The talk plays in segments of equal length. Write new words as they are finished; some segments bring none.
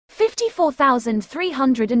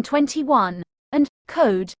54,321, and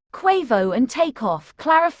Code, Quavo and Takeoff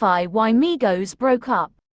clarify why Migos broke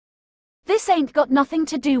up. This ain't got nothing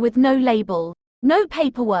to do with no label, no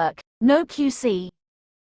paperwork, no QC.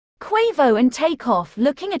 Quavo and Takeoff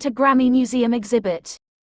looking at a Grammy Museum exhibit.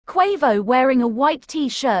 Quavo wearing a white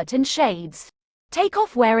t-shirt and shades.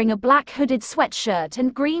 Takeoff wearing a black hooded sweatshirt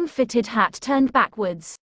and green fitted hat turned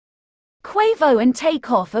backwards. Quavo and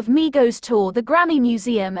Takeoff of Migos tour the Grammy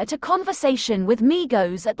Museum at a conversation with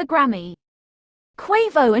Migos at the Grammy.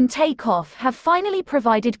 Quavo and Takeoff have finally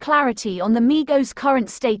provided clarity on the Migos' current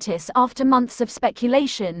status after months of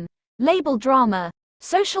speculation, label drama,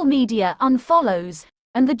 social media unfollows,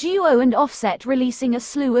 and the duo and Offset releasing a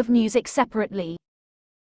slew of music separately.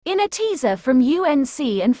 In a teaser from UNC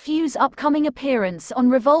and Few's upcoming appearance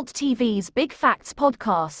on Revolt TV's Big Facts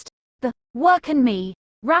podcast, the Work and Me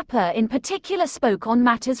rapper in particular spoke on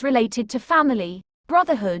matters related to family,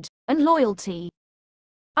 brotherhood, and loyalty.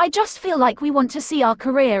 I just feel like we want to see our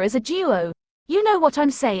career as a duo, you know what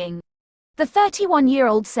I'm saying? The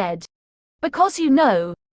 31-year-old said. Because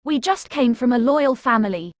we just came from a loyal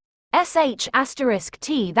family.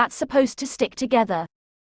 *T that's supposed to stick together.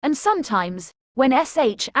 And sometimes, when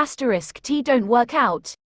 *T don't work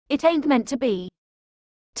out, it ain't meant to be.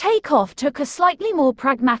 Takeoff took a slightly more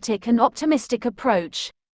pragmatic and optimistic approach,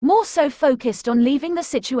 more so focused on leaving the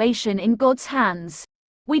situation in God's hands.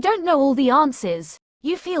 We don't know all the answers,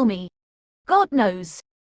 you feel me? God knows.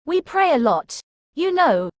 We pray a lot.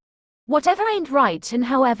 Whatever ain't right and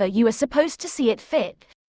however you are supposed to see it fit,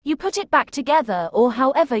 you put it back together or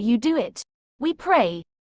however you do it. We pray.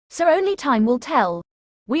 So only time will tell.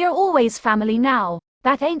 We are always family now,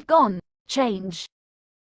 that ain't gone change.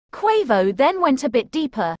 Quavo then went a bit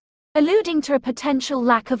deeper, alluding to a potential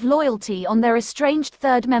lack of loyalty on their estranged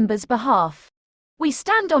third member's behalf. We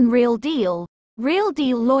stand on real deal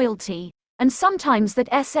loyalty, and sometimes that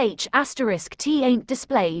 *T ain't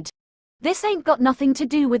displayed. This ain't got nothing to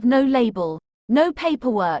do with no label, no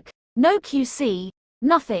paperwork, no QC,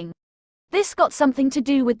 nothing. This got something to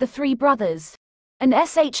do with the three brothers. And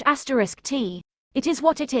 *T, it is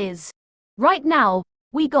what it is. Right now,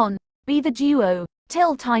 we gon' be the duo,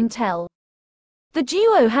 till time tell. The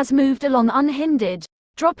duo has moved along unhindered,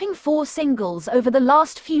 dropping 4 singles over the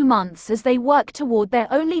last few months as they work toward their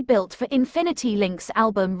Only Built for Infinity Links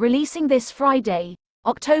album releasing this Friday,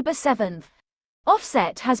 October 7th.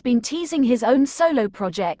 Offset has been teasing his own solo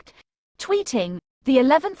project, tweeting, the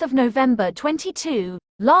 11th of November 22,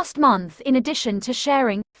 last month in addition to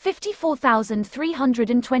sharing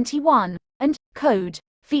 54,321, and Code,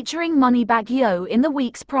 featuring Moneybagg Yo in the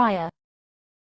weeks prior.